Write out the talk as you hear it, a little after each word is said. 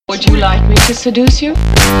Would you like me to seduce you?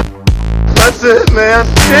 That's it, man.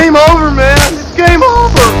 Game over, man. It's game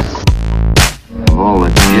over. Of all the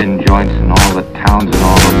gin joints in all the towns in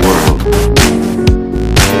all the world,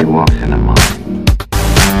 he walks into mine.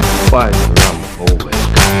 Why is the rum always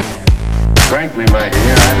good? Frankly, my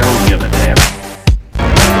dear, I don't give a damn.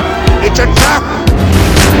 It's a trap.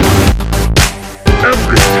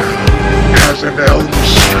 Every town has an Elm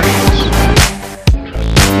Street.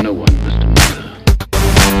 Trust no one, Mr. Miller.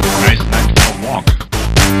 Nice night for a walk.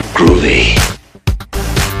 Groovy.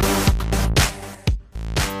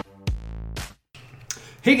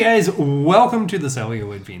 Hey guys, welcome to the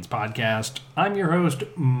Celluloid Fiends podcast. I'm your host,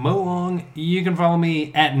 Mo Long. You can follow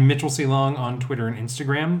me at Mitchell C. Long on Twitter and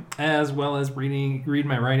Instagram, as well as read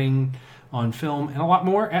my writing on film and a lot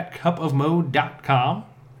more at cupofmo.com.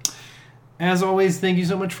 As always, thank you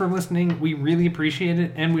so much for listening. We really appreciate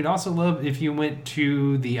it, and we'd also love if you went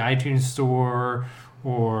to the iTunes store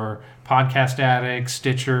or Podcast Addict,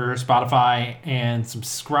 Stitcher, Spotify, and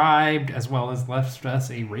subscribed, as well as left us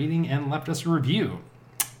a rating and left us a review.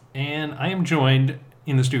 And I am joined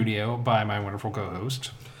in the studio by my wonderful co-host.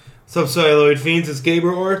 What's up, Celluloid Fiends? It's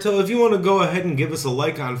Gabriel Ortel. If you want to go ahead and give us a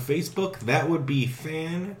like on Facebook, that would be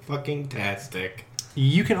fan-fucking-tastic.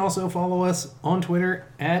 You can also follow us on Twitter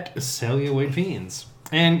at Celluloid Fiends.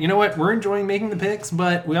 And you know what? We're enjoying making the picks,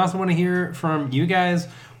 but we also want to hear from you guys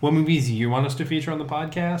what movies you want us to feature on the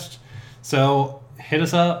podcast. So hit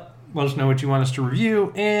us up, let us know what you want us to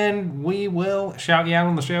review, and we will shout you out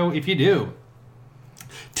on the show if you do.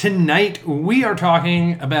 Tonight, we are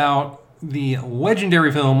talking about the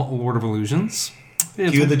legendary film Lord of Illusions.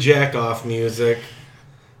 Cue the jack-off music.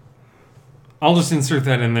 I'll just insert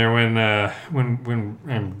that in there when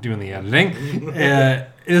I'm doing the editing.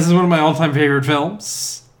 This is one of my all-time favorite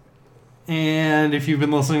films. And if you've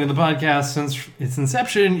been listening to the podcast since its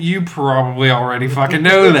inception, you probably already fucking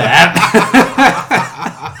know that.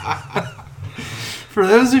 For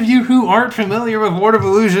those of you who aren't familiar with Lord of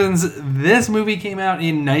Illusions, this movie came out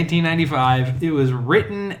in 1995. It was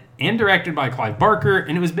written and directed by Clive Barker,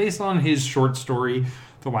 and it was based on his short story,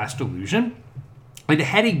 The Last Illusion. It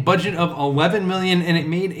had a budget of $11 million, and it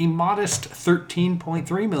made a modest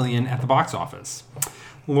 $13.3 million at the box office.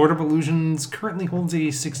 Lord of Illusions currently holds a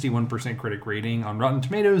 61% critic rating on Rotten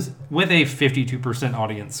Tomatoes with a 52%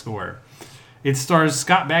 audience score. It stars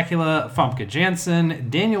Scott Bakula, Famke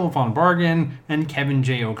Janssen, Daniel von Bargen, and Kevin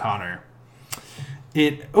J. O'Connor.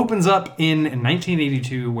 It opens up in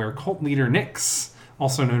 1982, where cult leader Nyx,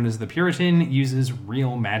 also known as the Puritan, uses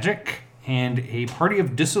real magic, and a party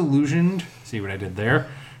of disillusioned, see what I did there,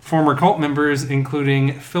 former cult members,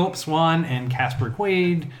 including Philip Swan and Casper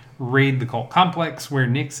Quaid, raid the cult complex, where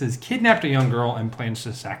Nyx has kidnapped a young girl and plans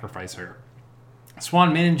to sacrifice her.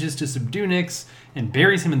 Swan manages to subdue Nyx and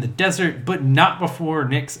buries him in the desert, but not before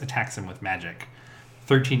Nyx attacks him with magic.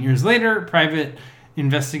 13 years later, private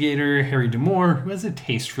investigator Harry D'Amour, who has a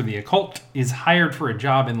taste for the occult, is hired for a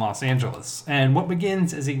job in Los Angeles. And what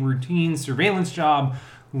begins as a routine surveillance job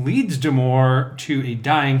leads D'Amour to a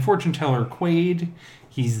dying fortune teller, Quaid.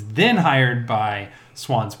 He's then hired by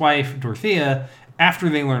Swan's wife, Dorothea, after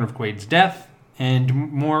they learn of Quaid's death.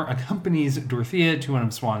 And Moore accompanies Dorothea to one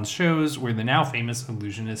of Swan's shows where the now famous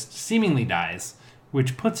illusionist seemingly dies,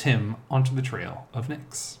 which puts him onto the trail of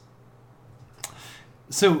Nyx.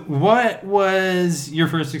 So, what was your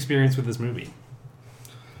first experience with this movie?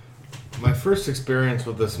 My first experience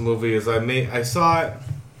with this movie is I saw it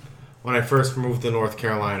when I first moved to North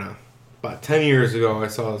Carolina. About 10 years ago, I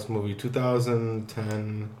saw this movie.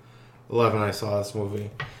 2010, 11, I saw this movie.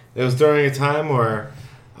 It was during a time where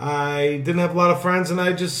I didn't have a lot of friends, and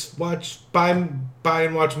I just buy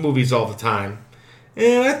and watch movies all the time.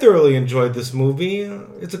 And I thoroughly enjoyed this movie.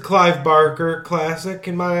 It's a Clive Barker classic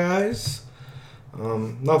in my eyes.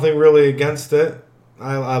 Nothing really against it.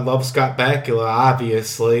 I love Scott Bakula,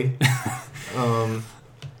 obviously.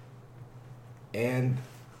 And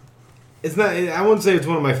it's not, I wouldn't say it's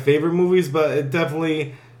one of my favorite movies, but it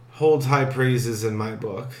definitely holds high praises in my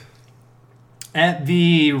book. At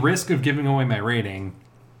the risk of giving away my rating,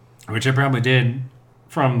 which I probably did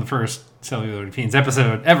from the first Celluloid Fiends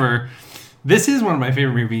episode ever, this is one of my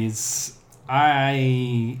favorite movies.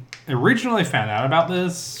 I originally found out about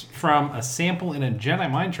this from a sample in a Jedi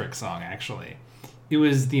Mind Trick song, actually. It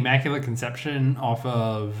was the Immaculate Conception off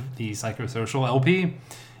of the Psychosocial LP,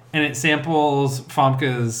 and it samples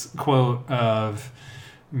Famke's quote of,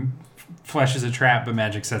 "Flesh is a trap, but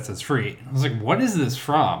magic sets us free." I was like, what is this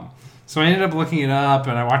from? So I ended up looking it up,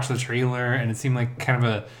 and I watched the trailer, and it seemed like kind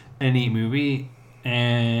of a neat movie,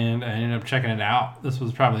 and I ended up checking it out. This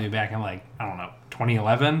was probably back in,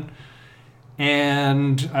 2011.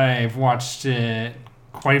 And I've watched it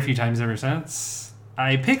quite a few times ever since.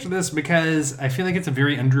 I picked this because I feel like it's a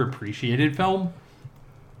very underappreciated film.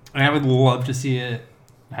 And I would love to see it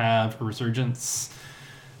have a resurgence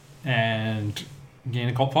and gain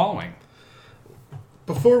a cult following.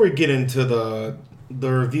 Before we get into the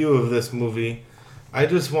review of this movie, I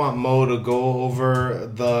just want Mo to go over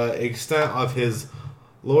the extent of his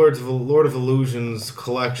Lord of Illusions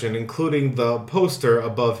collection, including the poster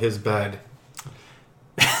above his bed.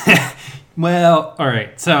 Well, all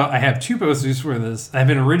right. So I have two posters for this. I have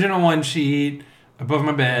an original one sheet above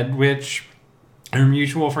my bed, which our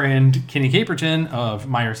mutual friend Kenny Caperton of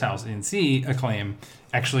Myers House NC Acclaim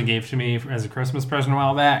actually gave to me as a Christmas present a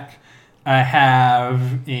while back. I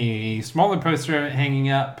have a smaller poster hanging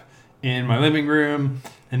up in my living room,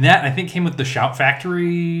 and that I think came with the Shout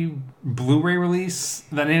Factory Blu-ray release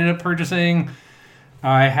that I ended up purchasing.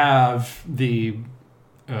 I have the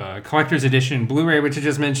collector's edition Blu-ray, which I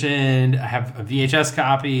just mentioned. I have a VHS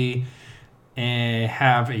copy, and I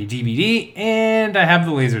have a DVD, and I have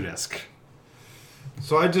the Laserdisc.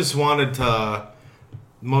 So I just wanted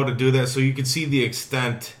Mo to do that so you could see the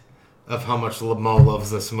extent of how much Mo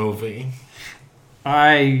loves this movie.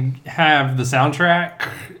 I have the soundtrack,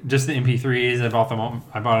 just the MP3s. I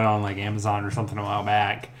bought it on like Amazon or something a while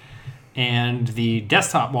back. And the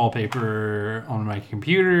desktop wallpaper on my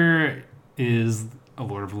computer is a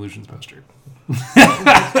Lord of Illusions poster.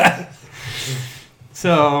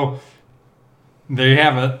 So there you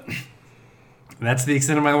have it. That's the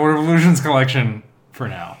extent of my Lord of Illusions collection for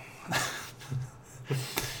now.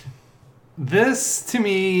 This, to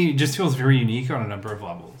me, just feels very unique on a number of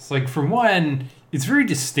levels. Like, for one, it's very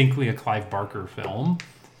distinctly a Clive Barker film.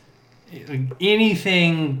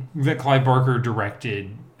 Anything that Clive Barker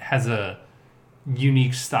directed has a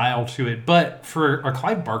unique style to it. But for a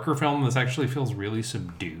Clive Barker film, this actually feels really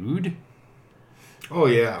subdued. Oh,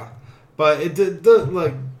 yeah. But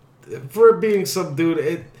for it being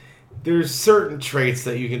subdued, there's certain traits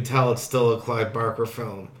that you can tell it's still a Clive Barker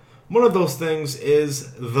film. One of those things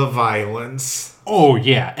is the violence. Oh,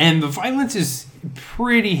 yeah. And the violence is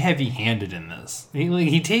pretty heavy-handed in this.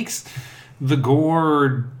 He takes the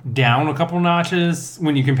gore down a couple notches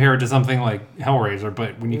when you compare it to something like Hellraiser,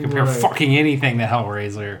 but when you compare fucking anything to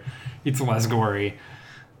Hellraiser, it's less gory.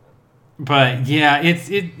 But, yeah,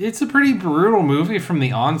 it's a pretty brutal movie from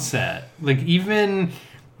the onset. Like, even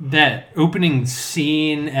that opening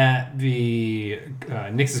scene at the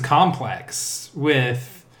Nix's complex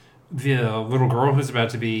with the little girl who's about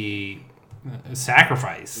to be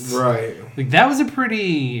sacrificed. Right. Like, that was a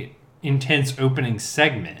pretty intense opening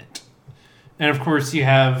segment. And, of course, you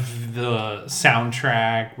have the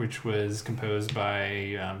soundtrack, which was composed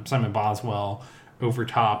by Simon Boswell, over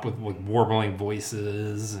top with like warbling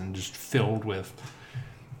voices and just filled with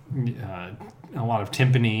a lot of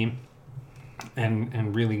timpani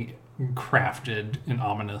and really crafted an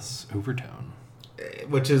ominous overtone.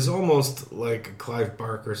 Which is almost like a Clive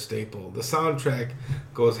Barker staple. The soundtrack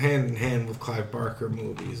goes hand in hand with Clive Barker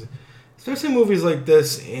movies. Especially movies like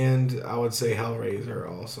this, and I would say Hellraiser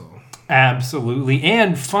also. Absolutely.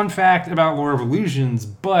 And fun fact about Lord of Illusions,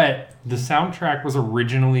 but the soundtrack was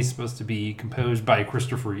originally supposed to be composed by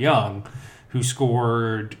Christopher Young, who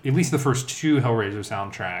scored at least the first two Hellraiser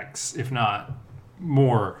soundtracks, if not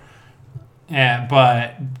more.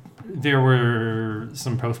 But there were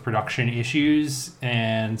some post-production issues,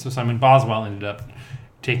 and so Simon Boswell ended up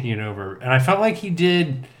taking it over. And I felt like he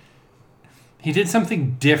did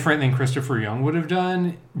something different than Christopher Young would have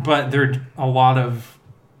done, but there are a lot of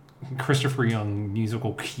Christopher Young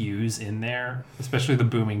musical cues in there, especially the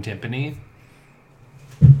booming timpani.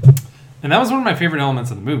 And that was one of my favorite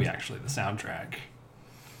elements of the movie, actually, the soundtrack.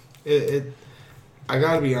 I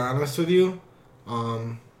gotta be honest with you,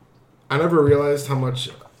 I never realized how much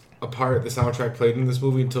a part the soundtrack played in this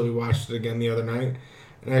movie until we watched it again the other night,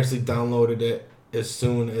 and I actually downloaded it as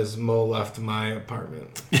soon as Mo left my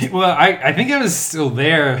apartment. Well, I think I was still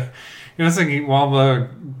there. It was like while the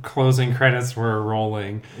closing credits were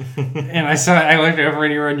rolling, and I looked over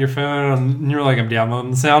and you were on your phone, and you were like, "I'm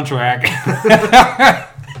downloading the soundtrack."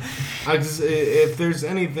 If there's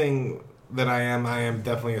anything that I am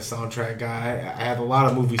definitely a soundtrack guy. I have a lot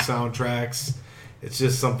of movie soundtracks. It's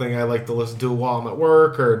just something I like to listen to while I'm at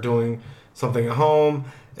work or doing something at home.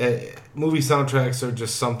 Movie soundtracks are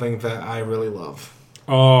just something that I really love.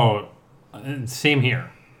 Oh, same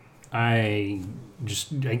here. I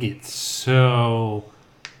get so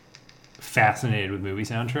fascinated with movie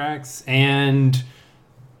soundtracks, and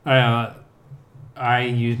I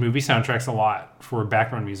use movie soundtracks a lot for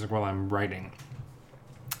background music while I'm writing.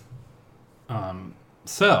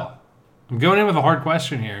 So I'm going in with a hard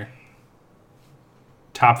question here.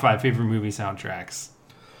 Top 5 favorite movie soundtracks.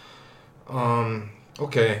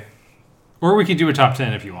 Okay. Or we could do a top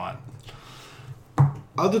 10 if you want.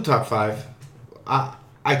 I'll do top 5.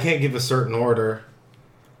 I can't give a certain order,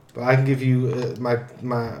 but I can give you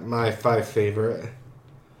my 5 favorite.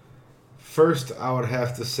 First, I would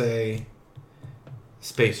have to say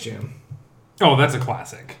Space Jam. Oh, that's a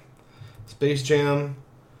classic. Space Jam.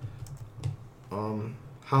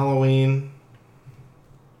 Halloween.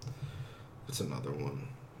 What's another one?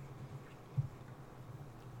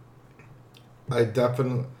 I'm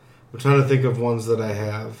trying to think of ones that I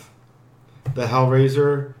have. The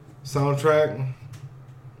Hellraiser soundtrack.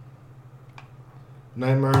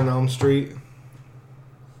 Nightmare on Elm Street.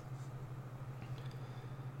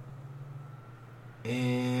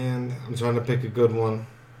 And I'm trying to pick a good one.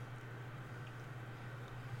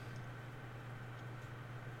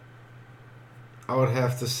 I would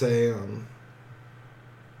have to say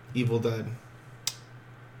Evil Dead.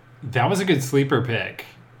 That was a good sleeper pick.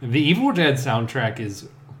 The Evil Dead soundtrack is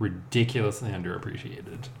ridiculously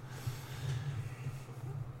underappreciated.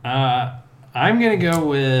 I'm going to go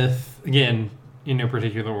with, again, in no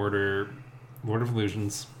particular order, Lord of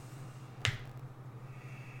Illusions,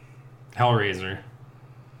 Hellraiser.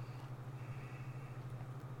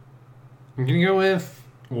 I'm going to go with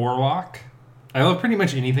Warlock. I love pretty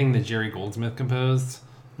much anything that Jerry Goldsmith composed,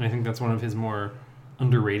 and I think that's one of his more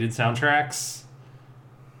underrated soundtracks.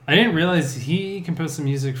 I didn't realize he composed some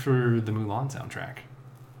music for the Mulan soundtrack.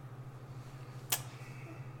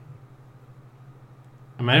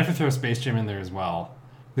 I might have to throw Space Jam in there as well.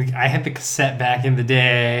 Like, I had the cassette back in the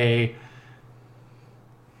day.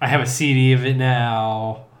 I have a CD of it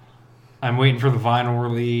now. I'm waiting for the vinyl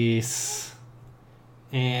release.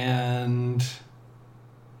 And,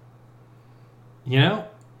 you know,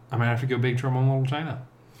 I might have to go Big Trouble in Little China.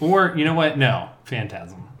 Or, you know what? No,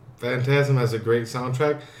 Phantasm. Phantasm has a great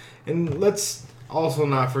soundtrack. And let's also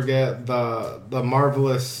not forget the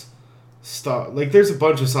marvelous Star... Like, there's a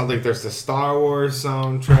bunch of songs. Like, there's the Star Wars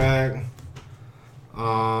soundtrack.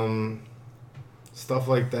 Stuff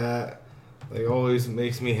like that. Like, always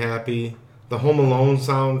makes me happy. The Home Alone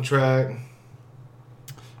soundtrack.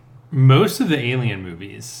 Most of the Alien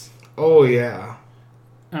movies. Oh, yeah.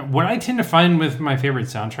 What I tend to find with my favorite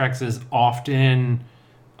soundtracks is often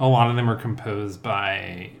a lot of them are composed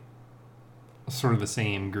by sort of the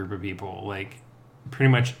same group of people. Like,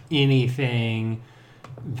 pretty much anything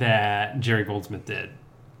that Jerry Goldsmith did.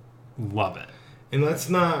 Love it. And let's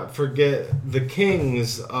not forget the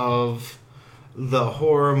kings of the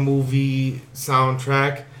horror movie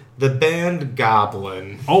soundtrack, the band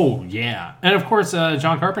Goblin. Oh, yeah. And, of course,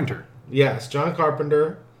 John Carpenter. Yes, John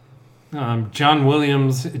Carpenter. John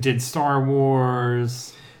Williams did Star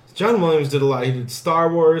Wars. John Williams did a lot. He did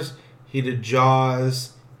Star Wars. He did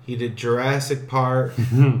Jaws. He did Jurassic Park.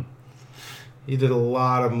 He did a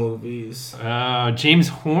lot of movies. James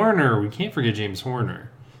Horner. We can't forget James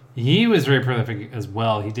Horner. He was very prolific as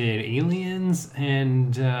well. He did Aliens,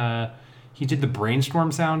 and he did the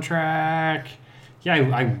Brainstorm soundtrack. Yeah,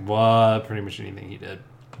 I love pretty much anything he did.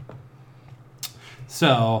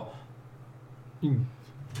 So,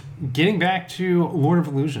 getting back to Lord of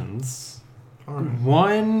Illusions,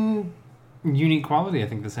 one unique quality I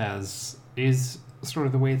think this has is sort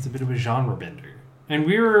of the way it's a bit of a genre bender. And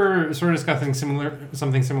we were sort of discussing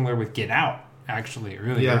something similar with Get Out, actually,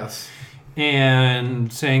 earlier. Yes.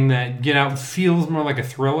 And saying that Get Out feels more like a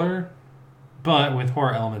thriller, but with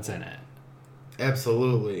horror elements in it.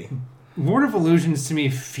 Absolutely. Lord of Illusions, to me,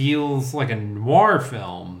 feels like a noir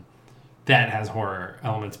film that has horror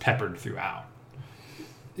elements peppered throughout.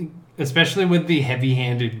 Especially with the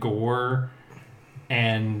heavy-handed gore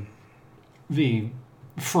and the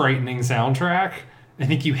frightening soundtrack. I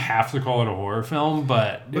think you have to call it a horror film,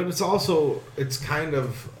 but it's kind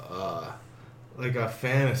of like a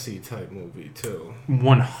fantasy type movie too.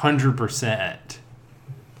 100%.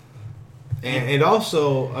 And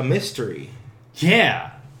also a mystery.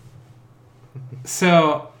 Yeah.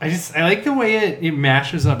 So I like the way it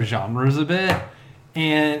mashes up genres a bit,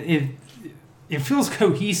 and it feels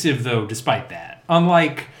cohesive though, despite that.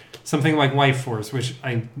 Unlike something like Life Force, which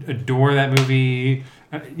I adore that movie.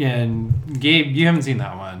 And Gabe, you haven't seen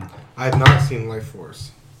that one. I have not seen Life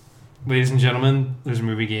Force. Ladies and gentlemen, there's a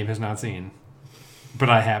movie Gabe has not seen, but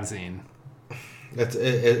I have seen. It's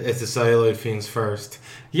the Celluloid Fiends first.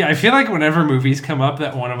 Yeah, I feel like whenever movies come up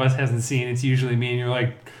that one of us hasn't seen, it's usually me, and you're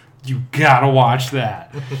like, you gotta watch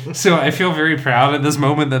that. So I feel very proud at this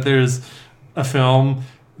moment that there's a film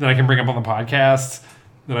that I can bring up on the podcast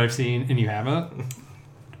that I've seen and you haven't.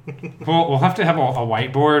 We'll have to have a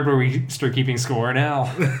whiteboard where we start keeping score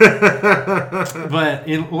now. But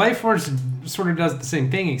Life Force sort of does the same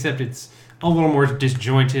thing, except it's a little more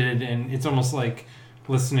disjointed, and it's almost like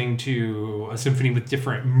listening to a symphony with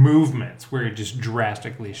different movements where it just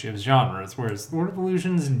drastically shifts genres, whereas Lord of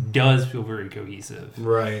Illusions does feel very cohesive.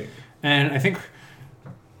 Right. And I think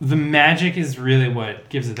the magic is really what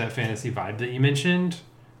gives it that fantasy vibe that you mentioned.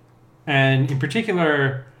 And in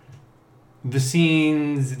particular, the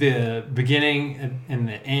scenes, the beginning and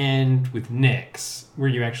the end with Nyx, where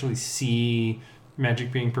you actually see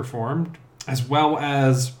magic being performed, as well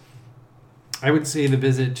as, I would say, the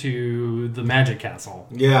visit to the Magic Castle.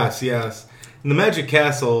 Yes, yes. And the Magic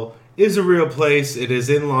Castle is a real place. It is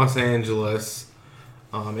in Los Angeles.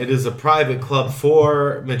 It is a private club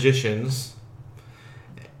for magicians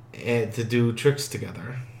and to do tricks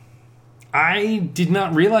together. I did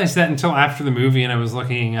not realize that until after the movie, and I was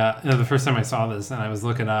looking up, the first time I saw this, and I was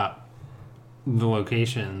looking up the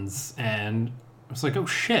locations, and I was like, oh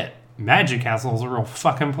shit, Magic Castle is a real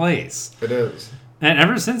fucking place. It is. And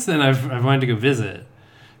ever since then, I've wanted to go visit.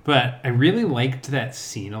 But I really liked that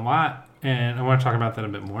scene a lot, and I want to talk about that a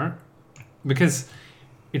bit more, because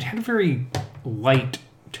it had a very light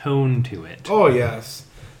tone to it. Oh, yes.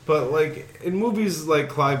 But, like, in movies like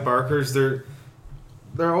Clive Barker's, there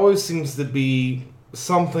always seems to be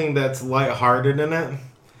something that's lighthearted in it.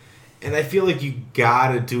 And I feel like you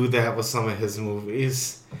gotta do that with some of his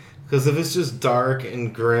movies. Because if it's just dark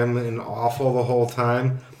and grim and awful the whole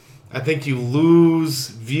time, I think you lose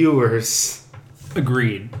viewers.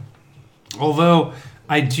 Agreed. Although,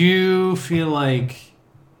 I do feel like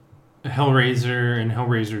Hellraiser and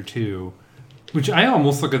Hellraiser 2, which I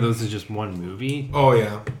almost look at those as just one movie. Oh,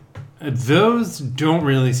 yeah. Those don't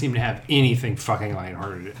really seem to have anything fucking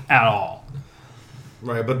lighthearted at all.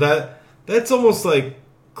 Right, but that's almost like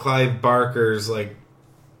Clive Barker's, like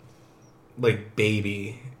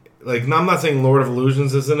baby. Like, I'm not saying Lord of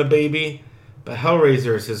Illusions isn't a baby, but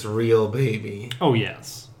Hellraiser is his real baby. Oh,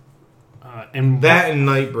 yes. And that and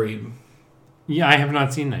Nightbreed. Yeah, I have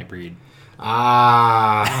not seen Nightbreed.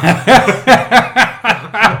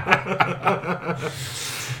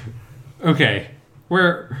 Okay.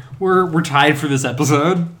 We're tied for this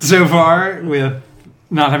episode so far with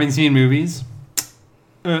not having seen movies.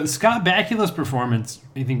 Scott Bakula's performance,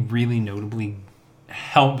 I think, really notably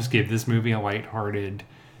helps give this movie a lighthearted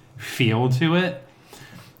feel to it.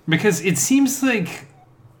 Because it seems like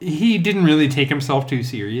he didn't really take himself too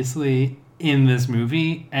seriously in this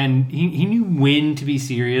movie. And he knew when to be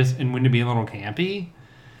serious and when to be a little campy.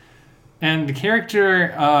 And the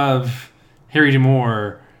character of Harry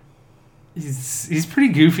D'Amour, he's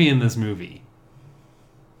pretty goofy in this movie.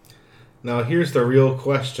 Now, here's the real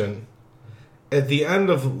question. At the end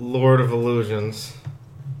of Lord of Illusions,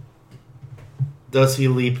 does he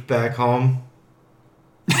leap back home?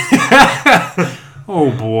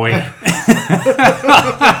 Oh, boy.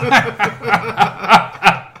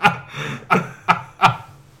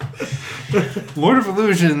 Lord of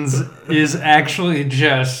Illusions is actually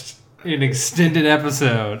just an extended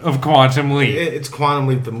episode of Quantum Leap. It's Quantum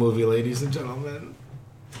Leap, the movie, ladies and gentlemen.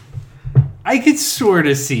 I could sort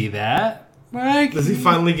of see that. Does he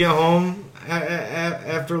finally get home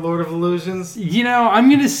after Lord of Illusions? You know, I'm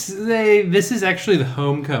going to say this is actually the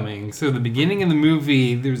homecoming. So the beginning of the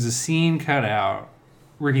movie, there's a scene cut out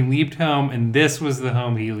where he leaped home, and this was the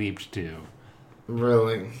home he leaped to.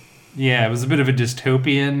 Really? Yeah, it was a bit of a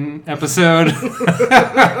dystopian episode.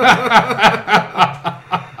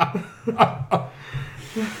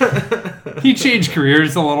 He changed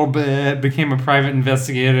careers a little bit, became a private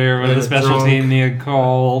investigator with a specialty in the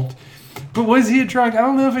occult. But was he a drunk? I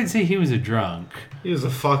don't know if I'd say he was a drunk. He was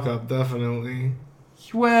a fuck up, definitely.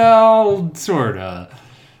 Well, sorta.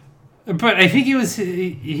 But I think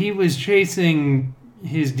he was chasing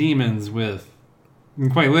his demons with,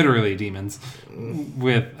 quite literally demons,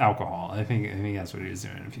 with alcohol. I think that's what he was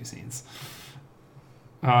doing in a few scenes.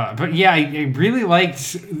 But yeah, I really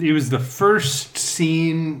liked, it was the first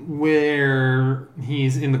scene where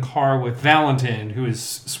he's in the car with Valentin, who is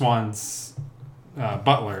Swan's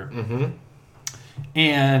butler. Mm-hmm.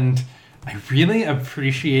 And I really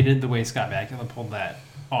appreciated the way Scott Bakula pulled that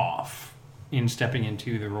off in stepping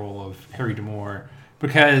into the role of Harry D'Amour,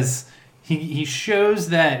 because he shows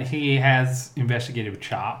that he has investigative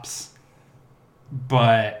chops,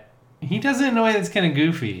 but he does it in a way that's kind of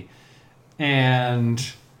goofy. And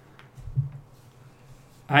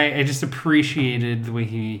I just appreciated the way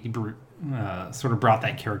he sort of brought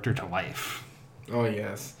that character to life. Oh,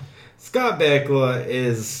 yes. Scott Bakula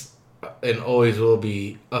is, and always will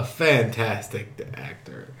be, a fantastic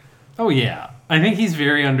actor. Oh, yeah. I think he's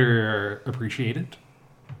very underappreciated.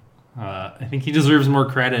 I think he deserves more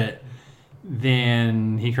credit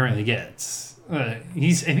than he currently gets. I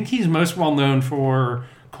think he's most well known for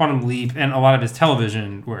Quantum Leap and a lot of his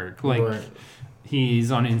television work. Like, Right.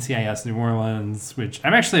 he's on NCIS New Orleans, which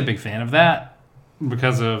I'm actually a big fan of that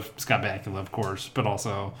because of Scott Bakula, of course, but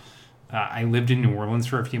also I lived in New Orleans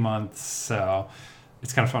for a few months, so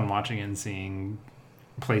it's kind of fun watching and seeing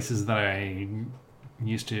places that I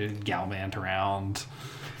used to gallivant around.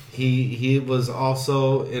 He was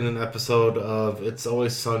also in an episode of It's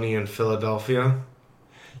Always Sunny in Philadelphia.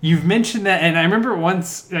 You've mentioned that, and I remember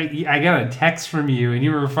once I got a text from you, and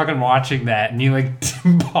you were fucking watching that, and you like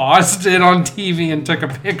paused it on TV and took a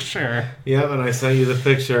picture. Yep, and I sent you the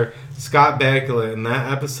picture. Scott Bakula in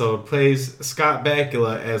that episode plays Scott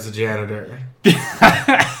Bakula as a janitor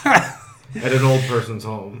at an old person's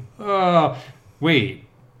home. Oh, wait.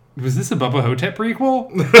 Was this a Bubba Hotep prequel?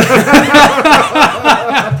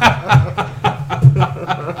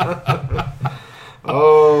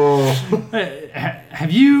 Oh.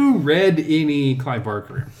 Have you read any Clive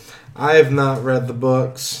Barker? I have not read the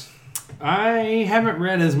books. I haven't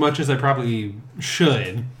read as much as I probably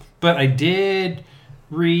should, but I did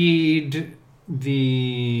read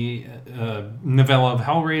the novella of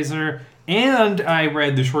Hellraiser, and I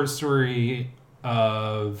read the short story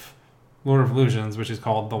of Lord of Illusions, which is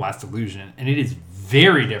called The Last Illusion, and it is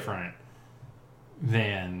very different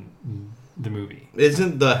than the movie.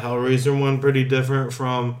 Isn't the Hellraiser one pretty different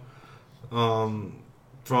from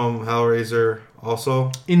Hellraiser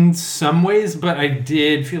also? In some ways, but I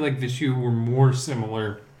did feel like the two were more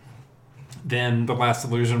similar than The Last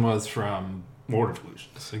Illusion was from Lord of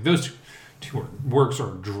Illusions. Like, those two works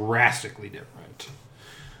are drastically different.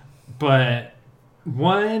 But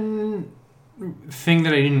one thing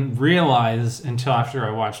that I didn't realize until after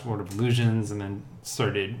I watched Lord of Illusions and then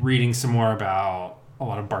started reading some more about a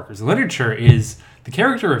lot of Barker's literature is the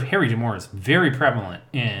character of Harry D'Amour is very prevalent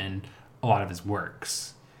in a lot of his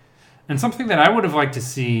works. And something that I would have liked to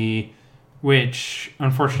see, which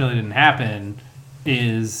unfortunately didn't happen,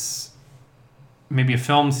 is maybe a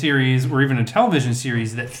film series or even a television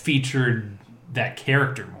series that featured that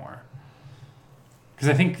character more. Because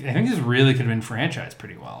I think this really could have been franchised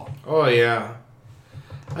pretty well. Oh, yeah.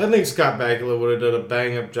 I think Scott Bakula would have done a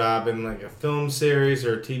bang-up job in like a film series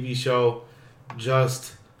or a TV show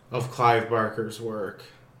just of Clive Barker's work.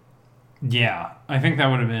 Yeah, I think that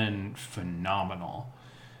would have been phenomenal.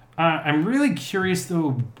 I'm really curious,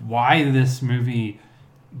 though, why this movie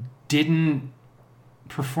didn't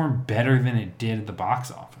perform better than it did at the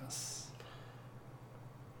box office.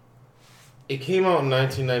 It came out in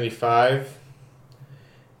 1995,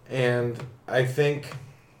 and I think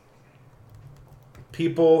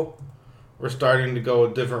people were starting to go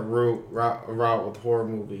a different route with horror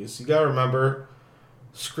movies. You gotta remember,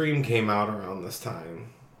 Scream came out around this time.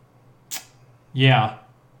 Yeah.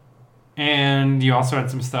 And you also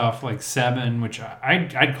had some stuff like Seven, which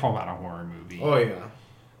I'd call that a horror movie. Oh, yeah.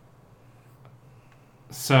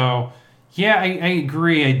 So, yeah, I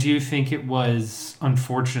agree. I do think it was,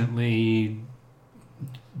 unfortunately,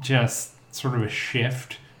 just sort of a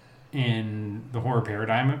shift in the horror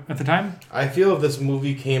paradigm at the time. I feel if this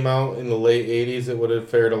movie came out in the late 80s, it would have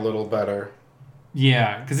fared a little better.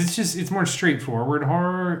 Yeah, because it's more straightforward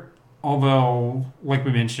horror, although, like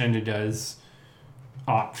we mentioned, it does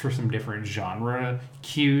opt for some different genre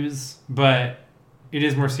cues, but it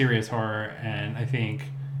is more serious horror, and I think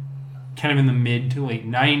kind of in the mid to late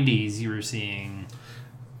 90s, you were seeing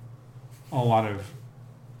a lot of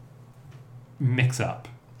mix-up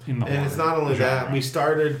in the horror. And it's not only genre.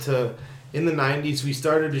 that, in the 90s, we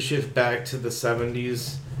started to shift back to the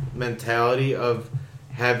 70s mentality of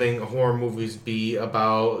having horror movies be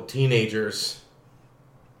about teenagers.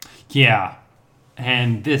 Yeah,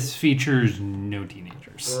 and this features no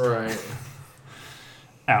teenagers. Right.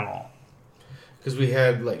 At all. Because we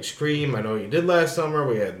had, like, Scream, I Know What You Did Last Summer,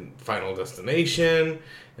 we had Final Destination,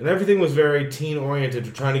 and everything was very teen-oriented. They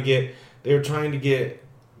were trying to get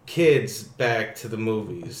kids back to the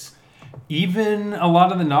movies. Even a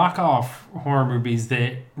lot of the knockoff horror movies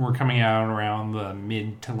that were coming out around the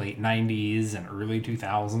mid to late 90s and early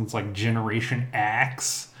 2000s, like Generation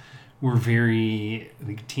X, were very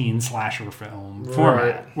like teen slasher film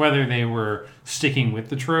format. Whether they were sticking with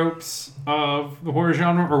the tropes of the horror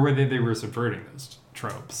genre or whether they were subverting those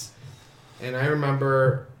tropes. And I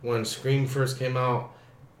remember when Scream first came out,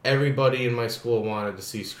 everybody in my school wanted to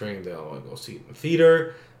see Scream. They all wanted to go see it in the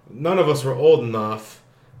theater. None of us were old enough,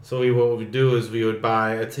 so what we'd do is we would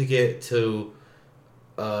buy a ticket to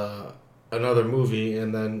another movie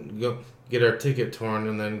and then go get our ticket torn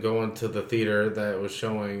and then go into the theater that was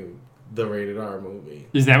showing the rated R movie.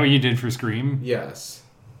 Is that what you did for Scream? Yes.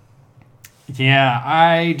 Yeah,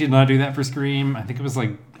 I did not do that for Scream. I think it was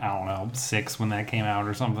like I don't know, 6 when that came out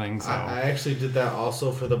or something. So I actually did that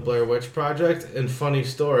also for the Blair Witch Project. And funny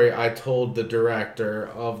story, I told the director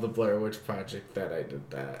of the Blair Witch Project that I did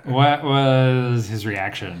that. What was his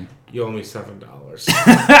reaction? You owe me $7.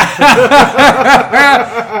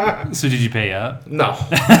 So did you pay up? No.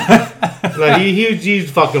 No, he's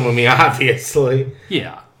fucking with me, obviously.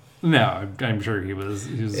 Yeah. No, I'm sure he was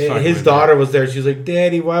fucking His with daughter was there. She was like,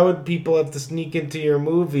 "Daddy, why would people have to sneak into your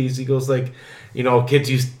movies?" He goes like, "You know,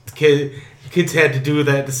 kids had to do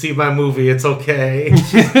that to see my movie. It's okay."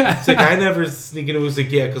 She's like, "I never sneak into movies."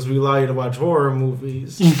 Like, yeah, because we allow you to watch horror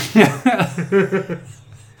movies.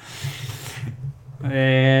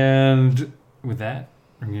 And with that,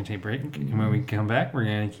 we're going to take a break. And when we come back, we're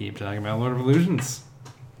going to keep talking about Lord of Illusions.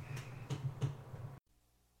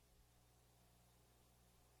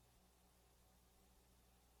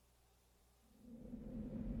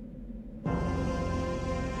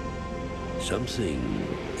 Something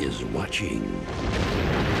is watching.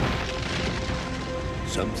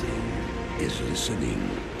 Something is listening.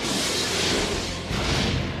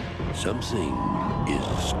 Something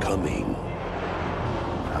is coming.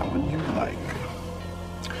 How would you like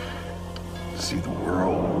to see the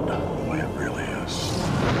world the way it really is?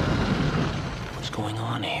 What's going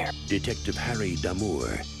on here? Detective Harry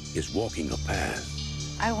Damour is walking a path.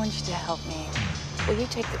 I want you to help me. Will you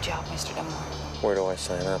take the job, Mr. Damour? Where do I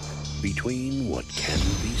sign up? Between what can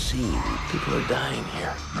be seen. People are dying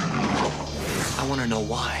here. I want to know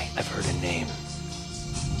why. I've heard a name.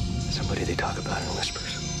 Somebody they talk about in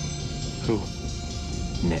whispers. Who?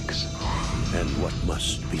 Nix. And what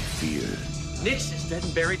must be feared. Nix is dead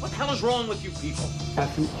and buried. What the hell is wrong with you people?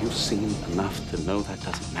 Haven't you seen enough to know that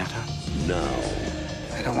doesn't matter? Now.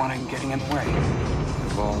 I don't want him getting in the way.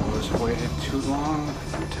 We've always waited too long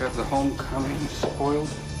to have the homecoming spoiled.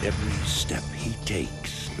 Every step he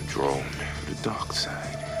takes. The drone to the dark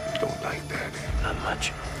side. You don't like that. Not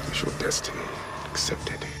much. It's your destiny. Accept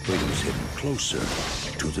it. Brings him closer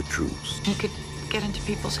to the truth. You could get into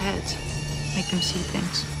people's heads, make them see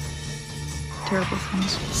things. Terrible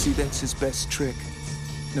things. See, that's his best trick.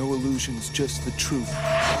 No illusions, just the truth.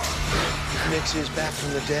 If Nix is back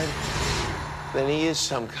from the dead, then he is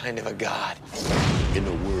some kind of a god. In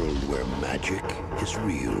a world where magic is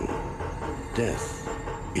real, death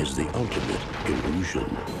is the ultimate illusion.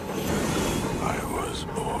 I was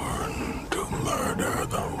born to murder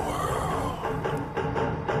the world.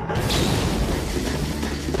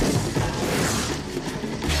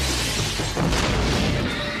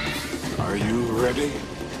 Are you ready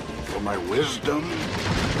for my wisdom?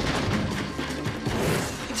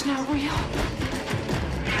 It's not real.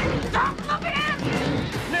 Stop looking at me!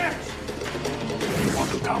 Next! You want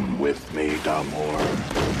to come with me, Damour?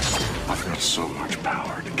 I've got so much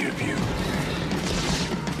power to give you.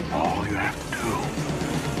 All you have to do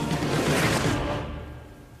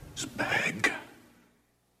is beg.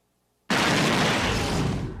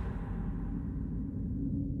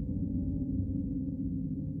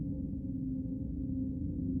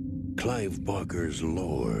 Clive Barker's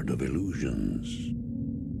Lord of Illusions.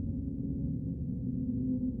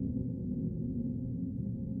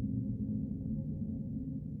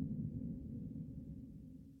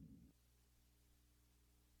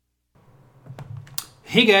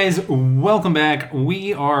 Hey guys, welcome back.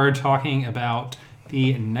 We are talking about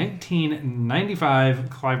the 1995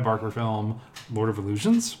 Clive Barker film, Lord of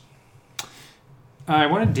Illusions. I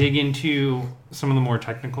want to dig into some of the more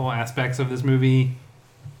technical aspects of this movie.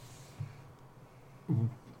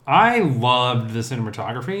 I loved the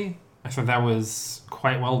cinematography. I thought that was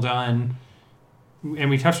quite well done. And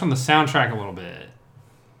we touched on the soundtrack a little bit.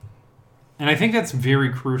 And I think that's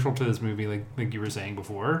very crucial to this movie, like you were saying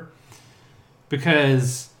before.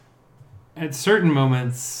 Because at certain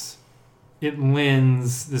moments, it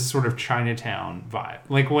lends this sort of Chinatown vibe.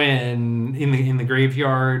 Like when in the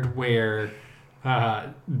graveyard where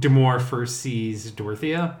Damour first sees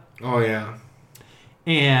Dorothea. Oh, yeah.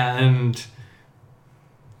 And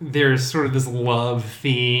there's sort of this love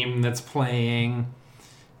theme that's playing.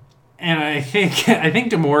 And I think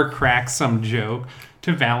Damour cracks some joke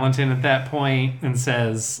to Valentin at that point and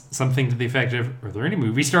says something to the effect of, "Are there any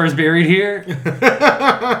movie stars buried here?"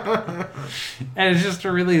 And it's just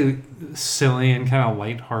a really silly and kind of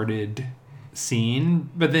lighthearted scene.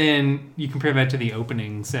 But then you compare that to the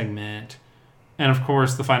opening segment and, of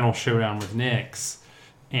course, the final showdown with Nix.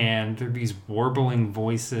 And there are these warbling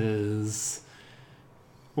voices,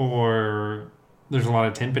 or there's a lot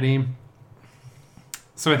of timpani.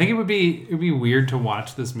 So I think it would be weird to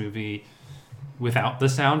watch this movie without the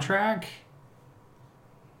soundtrack.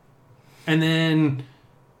 And then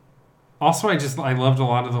Also, I loved a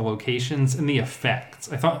lot of the locations and the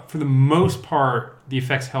effects. I thought, for the most part, the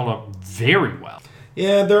effects held up very well.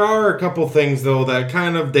 Yeah, there are a couple things, though, that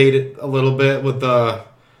kind of date it a little bit with the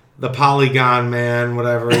Polygon Man,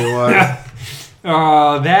 whatever he was.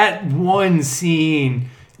 That one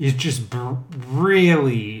scene is just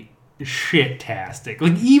really shit-tastic.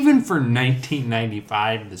 Like, even for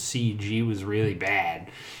 1995, the CG was really bad.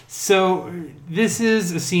 So, this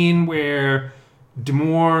is a scene where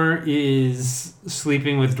D'Amour is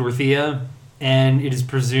sleeping with Dorothea, and it is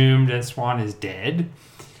presumed that Swan is dead.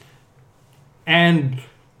 And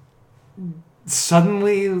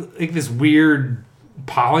suddenly, like, this weird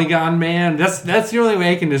Polygon Man, that's the only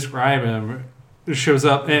way I can describe him, shows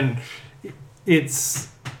up, and it's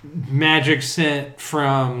magic sent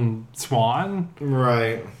from Swan.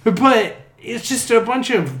 Right. But it's just a bunch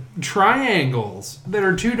of triangles that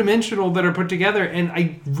are two-dimensional that are put together, and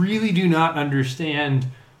I really do not understand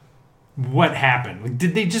what happened. Like,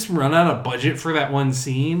 did they just run out of budget for that one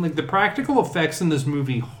scene? Like, the practical effects in this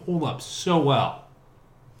movie hold up so well.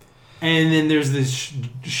 And then there's this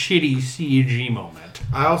shitty CG moment.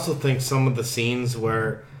 I also think some of the scenes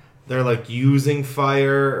where they're like using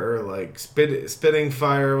fire or like spitting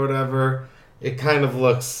fire or whatever, it kind of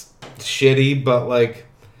looks shitty, but like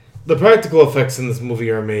the practical effects in this movie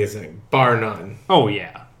are amazing, bar none. Oh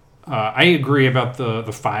yeah, I agree about the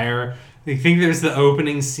fire. I think there's the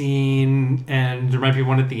opening scene, and there might be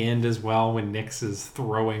one at the end as well when Nix is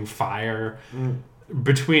throwing fire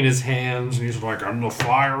between his hands, and he's like, "And the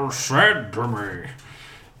fire said to me,"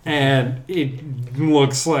 and it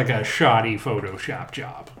looks like a shoddy Photoshop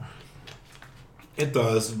job. It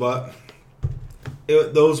does, but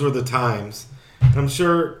those were the times. I'm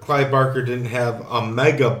sure Clive Barker didn't have a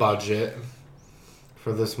mega budget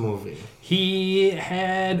for this movie. He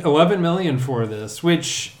had $11 million for this,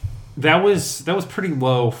 which that was pretty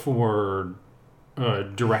low for a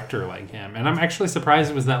director like him. And I'm actually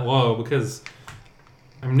surprised it was that low because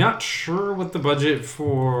I'm not sure what the budget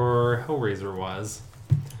for Hellraiser was,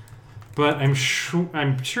 but I'm sure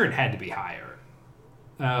it had to be higher.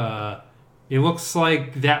 It looks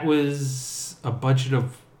like that was a budget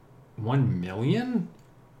of $1 million.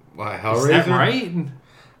 Why, Hellraiser? Is that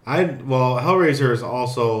right? Well, Hellraiser is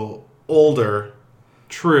also older.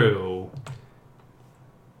 True.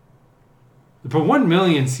 But $1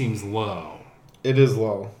 million seems low. It is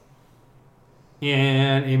low.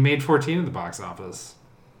 And it made 14 at the box office.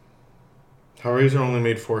 Hellraiser only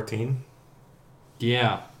made 14?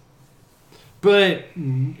 Yeah. But, I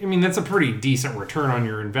mean, that's a pretty decent return on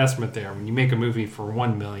your investment there. When you make a movie for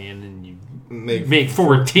 $1 million and you make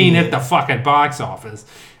 14 at the fucking box office.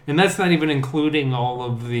 And that's not even including all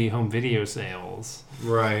of the home video sales.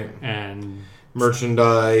 Right. And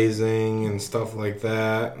merchandising and stuff like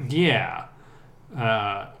that. Yeah.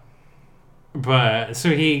 But, so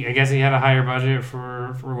I guess he had a higher budget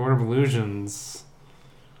for Lord of Illusions.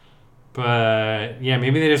 But yeah,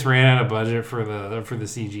 maybe they just ran out of budget for the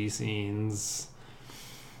CG scenes.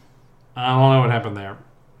 I don't know what happened there.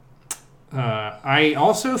 I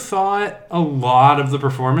also thought a lot of the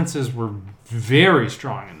performances were very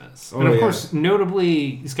strong in this, and of course,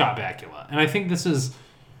 notably Scott Bakula. And I think this is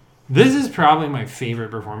probably my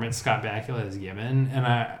favorite performance Scott Bakula has given. And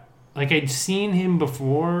I'd seen him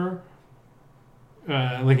before,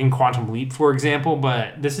 like in Quantum Leap, for example.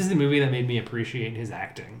 But this is the movie that made me appreciate his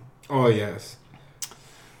acting. Oh, yes.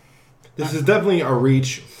 This is definitely a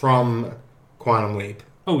reach from Quantum Leap.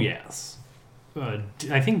 Oh, yes.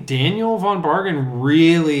 I think Daniel Von Bargen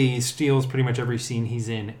really steals pretty much every scene he's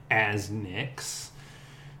in as Nix.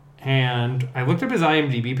 And I looked up his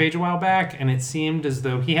IMDb page a while back, and it seemed as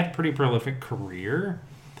though he had a pretty prolific career.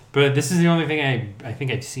 But this is the only thing I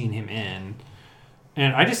think I've seen him in.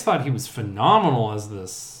 And I just thought he was phenomenal as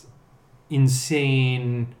this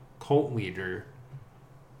insane cult leader.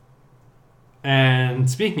 And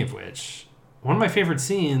speaking of which, one of my favorite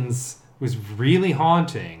scenes was really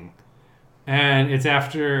haunting. And it's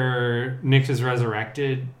after Nix is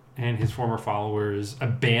resurrected and his former followers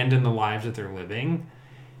abandon the lives that they're living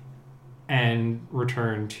and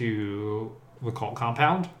return to the cult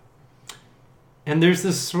compound. And there's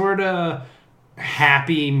this sort of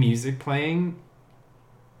happy music playing.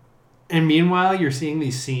 And meanwhile, you're seeing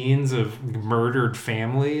these scenes of murdered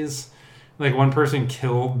families. Like, one person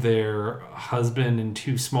killed their husband and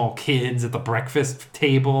 2 small kids at the breakfast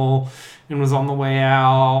table and was on the way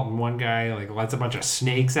out. And one guy, like, lets a bunch of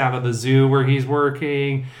snakes out of the zoo where he's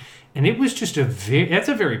working. And it was just that's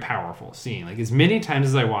a very powerful scene. Like, as many times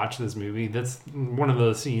as I watch this movie, that's one of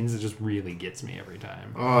those scenes that just really gets me every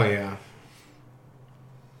time. Oh, yeah.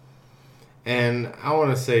 And I want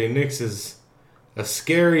to say Nix's a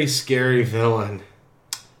scary, scary villain.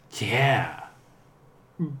 Yeah.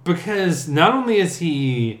 Because not only is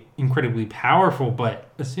he incredibly powerful,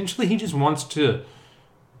 but essentially he just wants to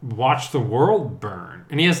watch the world burn.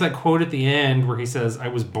 And he has that quote at the end where he says, "I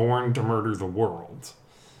was born to murder the world."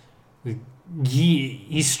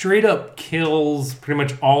 He straight up kills pretty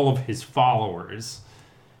much all of his followers.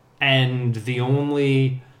 And the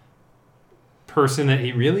only person that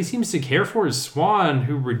he really seems to care for is Swan,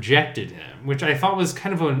 who rejected him, which I thought was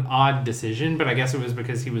kind of an odd decision, but I guess it was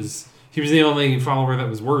because he was the only follower that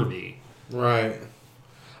was worthy. Right.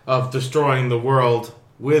 Of destroying the world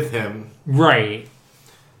with him. Right.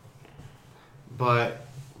 But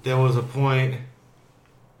there was a point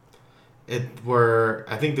where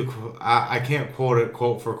I think I can't quote it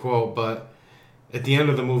quote for quote, but at the end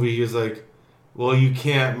of the movie he was like, "Well, you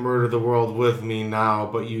can't murder the world with me now,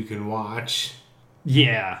 but you can watch."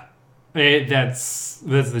 Yeah. That's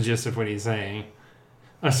the gist of what he's saying.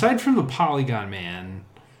 Aside from the Polygon Man,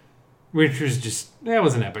 which was that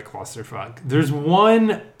was an epic clusterfuck. There's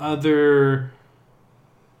one other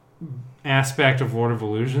aspect of Lord of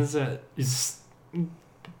Illusions that is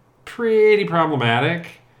pretty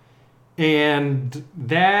problematic, and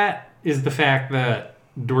that is the fact that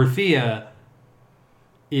Dorothea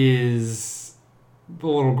is the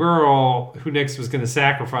little girl who Nix was going to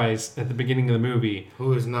sacrifice at the beginning of the movie.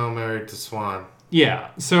 Who is now married to Swan. Yeah,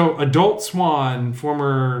 so adult Swan,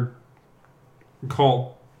 former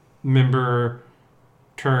cult member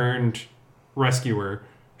turned rescuer,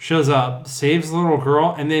 shows up, saves the little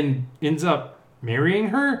girl, and then ends up marrying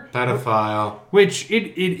her? Pedophile. Which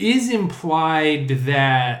it is implied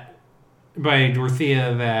that by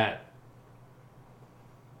Dorothea that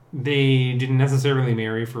they didn't necessarily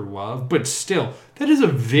marry for love, but still, that is a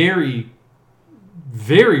very,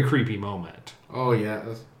 very creepy moment. Oh, yeah.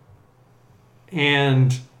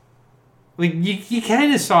 And like you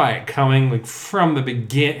kind of saw it coming, like from the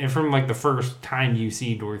beginning, from like the first time you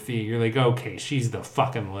see Dorothea, you're like, okay, she's the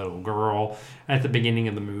fucking little girl at the beginning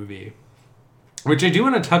of the movie. Which I do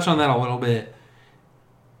want to touch on that a little bit.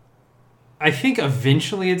 I think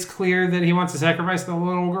eventually it's clear that he wants to sacrifice the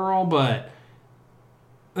little girl, but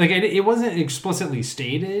like it wasn't explicitly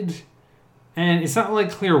stated, and it's not like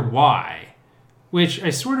clear why. Which I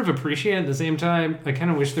sort of appreciate at the same time. I kind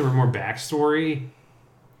of wish there were more backstory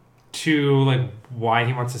to like why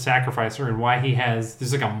he wants to sacrifice her and why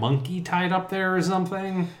there's like a monkey tied up there or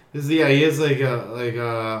something. He is like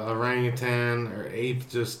a orangutan or ape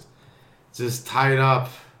just tied up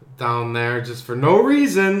down there just for no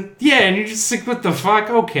reason. Yeah, and you're just like, what the fuck?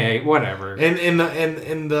 Okay, whatever. And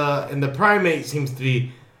the primate seems to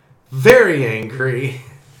be very angry.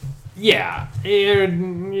 Yeah,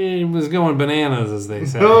 it was going bananas, as they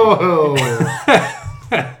say. No.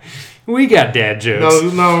 We got dad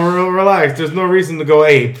jokes. No, relax. There's no reason to go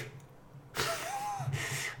ape.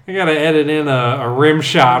 I gotta edit in a rim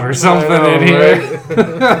shot or something in here.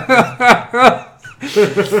 Right?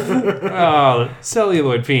 Oh,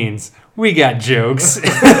 celluloid fiends. We got jokes.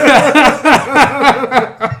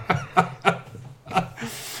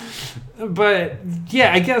 But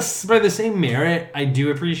yeah, I guess by the same merit, I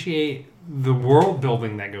do appreciate the world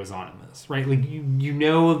building that goes on in this, right? Like you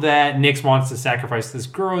know that Nix wants to sacrifice this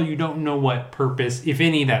girl. You don't know what purpose, if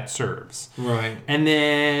any, that serves. Right. And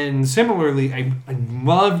then similarly, I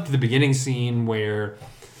loved the beginning scene where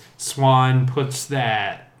Swan puts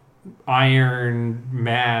that iron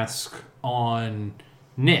mask on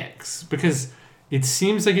Nix because it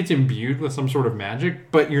seems like it's imbued with some sort of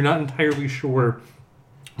magic, but you're not entirely sure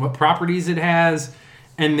what properties it has.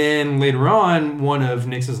 And then later on, one of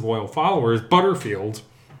Nix's loyal followers, Butterfield,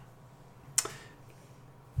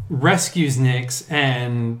 rescues Nix,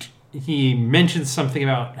 and he mentions something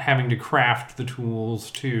about having to craft the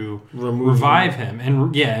tools to revive him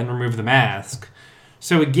and remove the mask.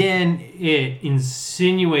 So again, it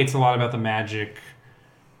insinuates a lot about the magic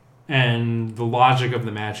and the logic of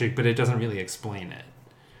the magic, but it doesn't really explain it.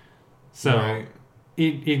 So right.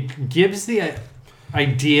 it gives the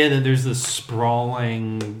idea that there's this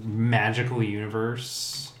sprawling magical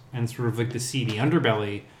universe and sort of like the seedy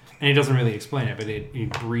underbelly, and it doesn't really explain it, but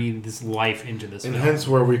it breathes life into this and film. Hence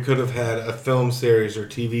where we could have had a film series or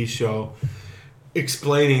TV show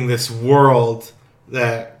explaining this world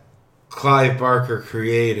that Clive Barker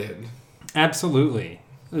created. Absolutely.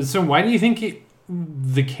 So why do you think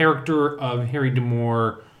the character of Harry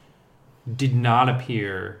D'Amour did not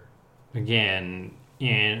appear again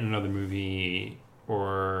in another movie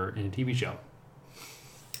or in a TV show?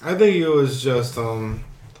 I think it was just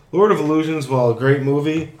Lord of Illusions, while a great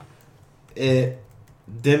movie, it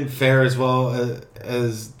didn't fare as well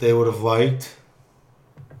as they would have liked.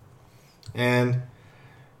 And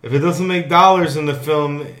if it doesn't make dollars in the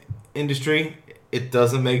film industry, it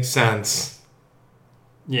doesn't make sense.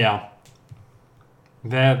 Yeah.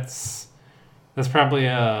 That's probably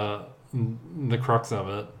the crux of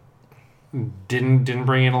it. Didn't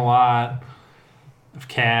bring in a lot of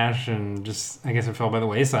cash, and just, I guess, it fell by the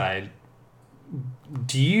wayside.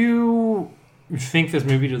 Do you think this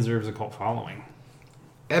movie deserves a cult following?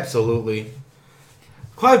 Absolutely.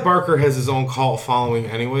 Clive Barker has his own cult following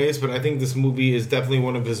anyways, but I think this movie is definitely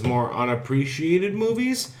one of his more unappreciated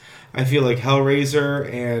movies. I feel like Hellraiser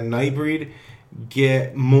and Nightbreed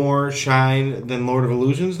get more shine than Lord of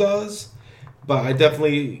Illusions does, but I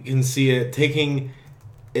definitely can see it taking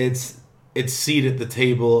its seat at the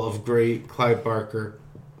table of great Clive Barker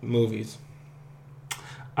movies.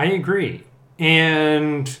 I agree.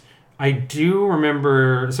 And I do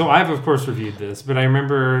remember... So I've, of course, reviewed this, but I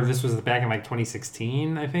remember this was back in,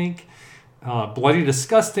 2016, I think. Bloody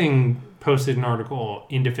Disgusting posted an article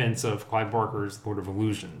in defense of Clive Barker's Lord of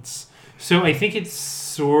Illusions. So I think it's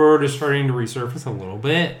sort of starting to resurface a little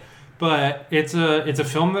bit, but it's a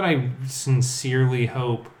film that I sincerely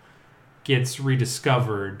hope gets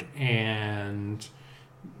rediscovered and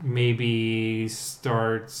maybe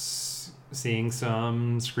starts seeing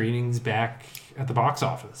some screenings back at the box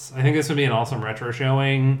office. I think this would be an awesome retro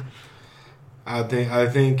showing. I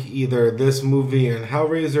think either this movie and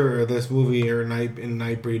Hellraiser or this movie or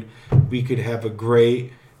Nightbreed, we could have a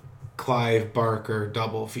great Clive Barker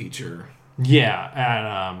double feature.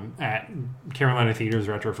 Yeah, at Carolina Theater's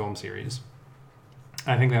Retro Film Series.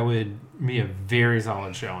 I think that would be a very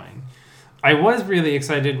solid showing. I was really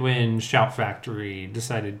excited when Shout Factory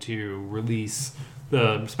decided to release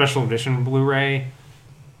the special edition Blu-ray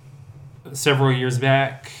several years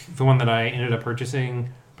back, the one that I ended up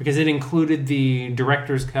purchasing, because it included the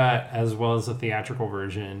director's cut as well as the theatrical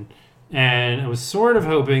version. And I was sort of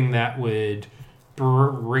hoping that would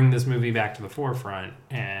bring this movie back to the forefront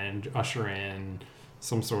and usher in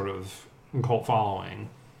some sort of cult following.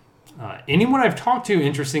 Anyone I've talked to,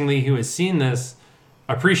 interestingly, who has seen this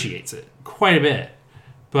appreciates it quite a bit,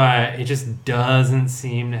 but it just doesn't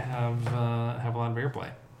seem to have a lot of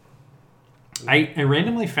airplay. I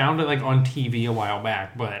randomly found it on TV a while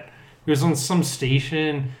back, but it was on some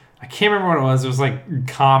station. I can't remember what it was. It was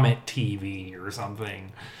Comet TV or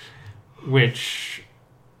something, which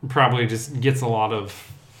probably just gets a lot of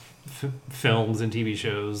films and TV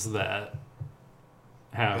shows that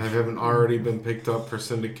haven't already been picked up for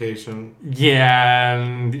syndication. Yeah,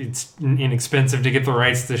 and it's inexpensive to get the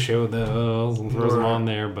rights to show those and throw them on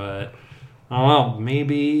there, but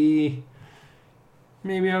maybe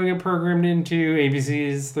I'll get programmed into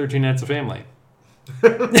ABC's 13 Nights of Family.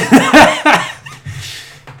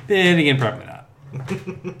 Then again, probably not.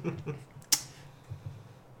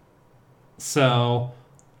 So,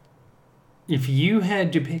 if you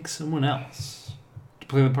had to pick someone else to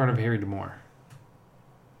play the part of Harry D'Amour,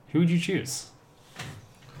 who would you choose?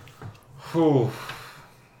 Whew.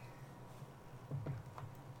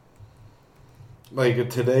 Like a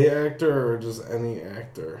today actor or just any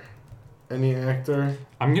actor? Any actor?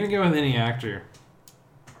 I'm going to go with any actor.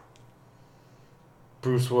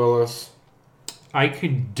 Bruce Willis. I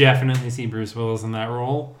could definitely see Bruce Willis in that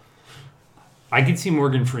role. I could see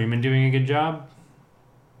Morgan Freeman doing a good job.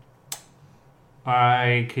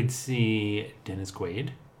 I could see Dennis Quaid.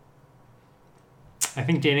 I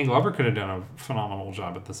think Danny Glover could have done a phenomenal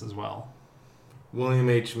job at this as well. William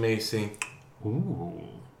H. Macy. Ooh.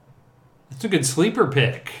 That's a good sleeper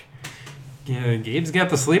pick. Yeah, Gabe's got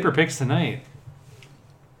the sleeper picks tonight.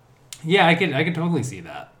 Yeah, I could totally see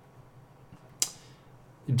that.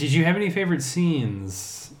 Did you have any favorite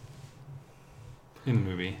scenes in the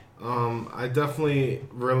movie? I definitely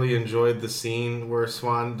really enjoyed the scene where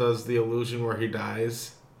Swan does the illusion where he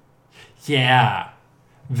dies. Yeah.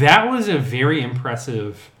 That was a very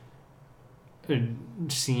impressive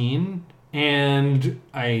scene, and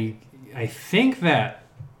I think that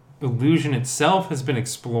illusion itself has been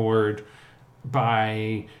explored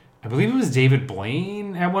by, I believe it was David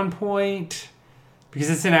Blaine at one point, because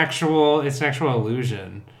it's an actual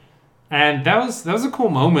illusion, and that was a cool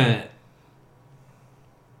moment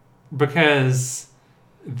because,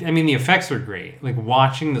 I mean, the effects are great.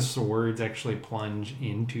 Watching the swords actually plunge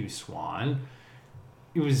into Swan,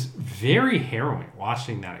 it was very harrowing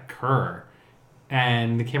watching that occur,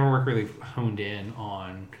 and the camera work really honed in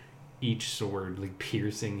on each sword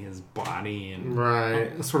piercing his body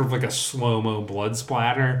and sort of like a slow-mo blood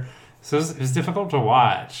splatter. So it was difficult to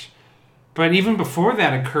watch. But even before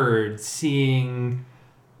that occurred, seeing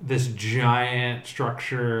this giant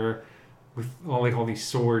structure with all these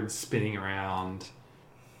swords spinning around,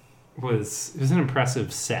 was an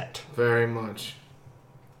impressive set. Very much.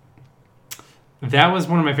 That was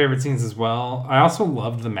one of my favorite scenes as well. I also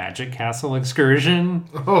loved the Magic Castle excursion.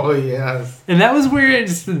 Oh, yes. And that was where it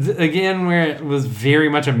just, again, where it was very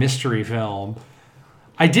much a mystery film.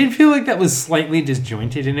 I did feel like that was slightly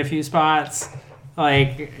disjointed in a few spots.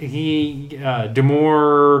 Like,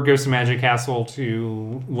 D'Amour goes to Magic Castle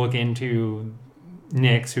to look into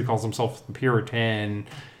Nix, who calls himself the Puritan,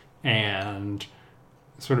 and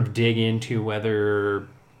sort of dig into whether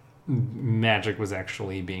magic was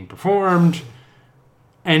actually being performed.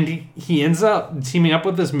 And he ends up teaming up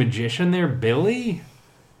with this magician there, Billy.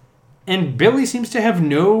 And Billy seems to have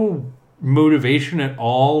no motivation at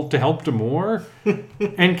all to help D'Amour.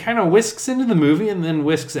 And kind of whisks into the movie and then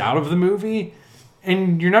whisks out of the movie.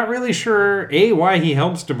 And you're not really sure, A, why he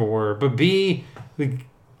helps D'Amour, but B, like,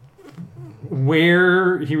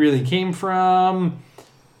 where he really came from.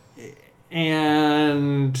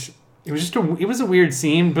 And it was just a weird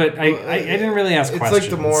scene, but I didn't really ask questions.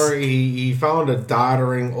 It's like D'Amour, he found a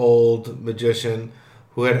doddering old magician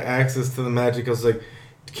who had access to the magic. I was like,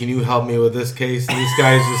 can you help me with this case? And this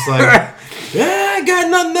guy's just like, yeah, I got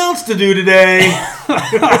nothing else to do today.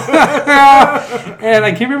 And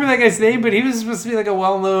I can't remember that guy's name, but he was supposed to be like a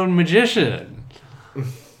well-known magician.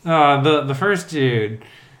 The first dude.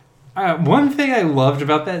 One thing I loved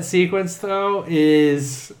about that sequence, though,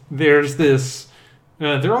 is there's this...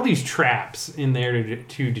 there are all these traps in there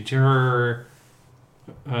to deter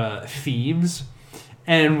thieves.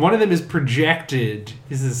 And one of them is projected,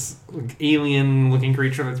 is this alien-looking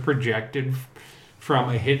creature that's projected from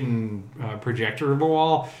a hidden projector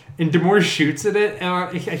wall. And D'Amour shoots at it.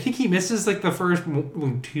 I think he misses like the first one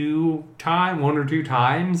or two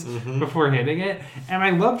times before hitting it. And I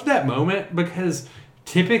loved that moment because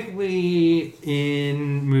typically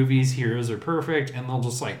in movies, heroes are perfect and they'll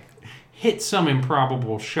just like hit some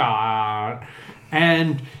improbable shot.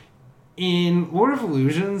 And in Lord of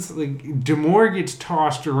Illusions, like D'Amour gets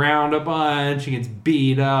tossed around a bunch, he gets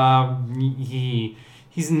beat up,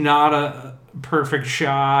 he's not a perfect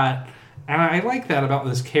shot. And I like that about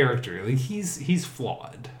this character. Like he's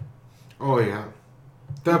flawed. Oh yeah.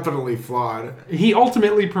 Definitely flawed. He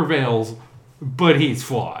ultimately prevails, but he's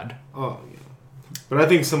flawed. Oh yeah. But I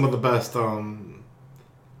think some of the best are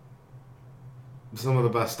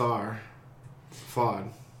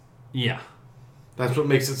flawed. Yeah. That's what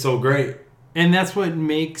makes it so great. And that's what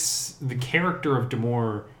makes the character of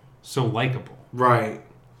D'Amour so likable. Right.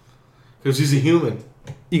 Because he's a human.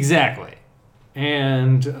 Exactly.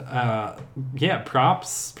 And,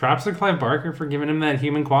 props to Clive Barker for giving him that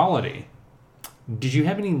human quality. Did you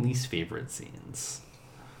have any least favorite scenes?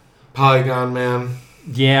 Polygon Man.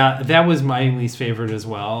 Yeah, that was my least favorite as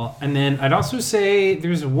well. And then I'd also say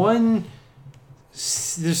there's sort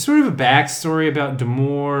of a backstory about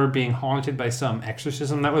D'Amour being haunted by some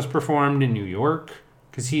exorcism that was performed in New York,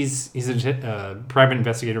 because he's a private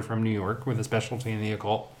investigator from New York with a specialty in the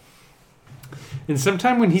occult. And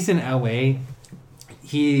sometime when he's in LA,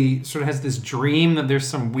 he sort of has this dream that there's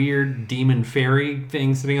some weird demon fairy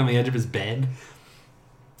thing sitting on the edge of his bed.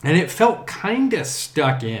 And it felt kind of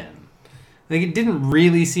stuck in. Like, it didn't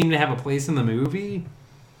really seem to have a place in the movie.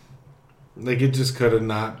 Like, it just could have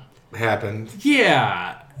not happened.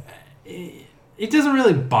 Yeah. It doesn't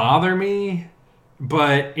really bother me,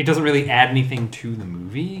 but it doesn't really add anything to the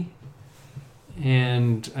movie.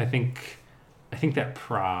 And I think that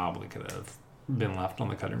probably could have been left on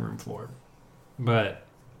the cutting room floor. But,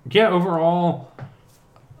 yeah, overall,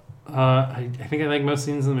 I think I like most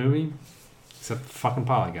scenes in the movie, except fucking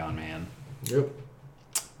Polygon Man. Yep.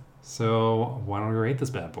 So, why don't we rate this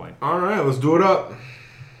bad boy? Alright, let's do it up.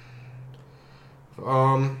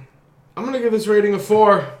 I'm going to give this rating a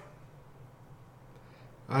 4.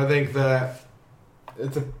 I think that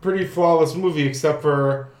it's a pretty flawless movie, except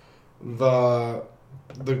for the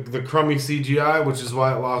crummy CGI, which is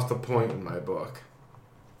why it lost a point in my book.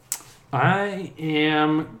 I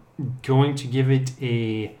am going to give it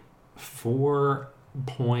a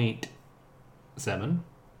 4.7.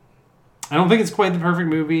 I don't think it's quite the perfect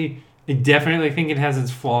movie. I definitely think it has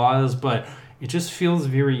its flaws, but it just feels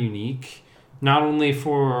very unique. Not only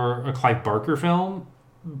for a Clive Barker film,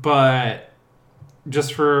 but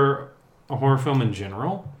just for a horror film in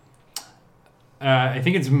general. I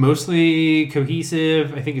think it's mostly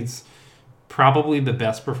cohesive. I think it's probably the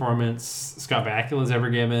best performance Scott Bakula's ever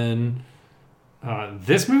given.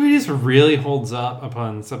 This movie just really holds up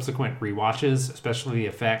upon subsequent rewatches, especially the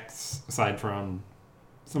effects, aside from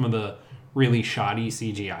some of the really shoddy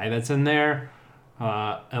CGI that's in there.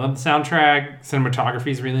 I love the soundtrack.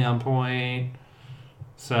 Cinematography is really on point.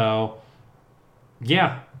 So,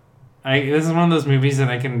 yeah. This is one of those movies that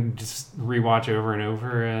I can just rewatch over and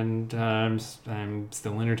over, and I'm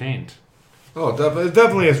still entertained. Oh, it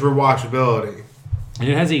definitely has rewatchability. And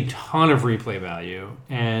it has a ton of replay value,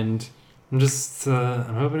 and I'm just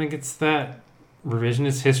I'm hoping it gets that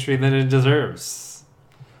revisionist history that it deserves.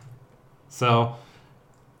 So,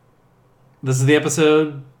 this is the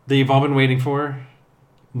episode that you've all been waiting for,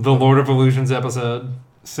 the Lord of Illusions episode.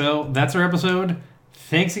 So, that's our episode.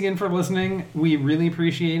 Thanks again for listening. We really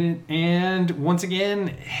appreciate it. And once again,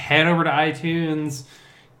 head over to iTunes,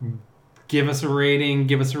 give us a rating,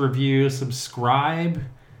 give us a review, subscribe.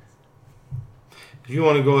 If you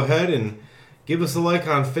want to go ahead and give us a like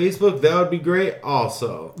on Facebook, that would be great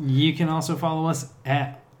also. You can also follow us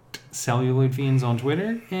at Celluloid Fiends on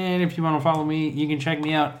Twitter. And if you want to follow me, you can check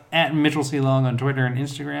me out at Mitchell C. Long on Twitter and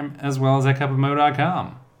Instagram, as well as at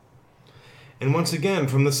cupofmo.com. And once again,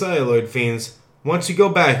 from the Celluloid Fiends, once you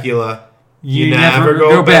go Bacula, you never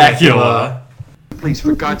go Bacula. Please,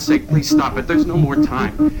 for God's sake, please stop it. There's no more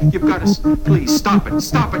time. You've got to... Please, stop it.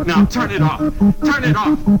 Stop it now. Turn it off. Turn it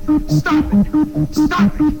off. Stop it.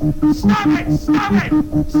 Stop it. Stop it. Stop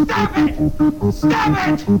it. Stop it.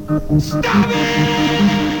 Stop it. Stop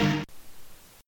it.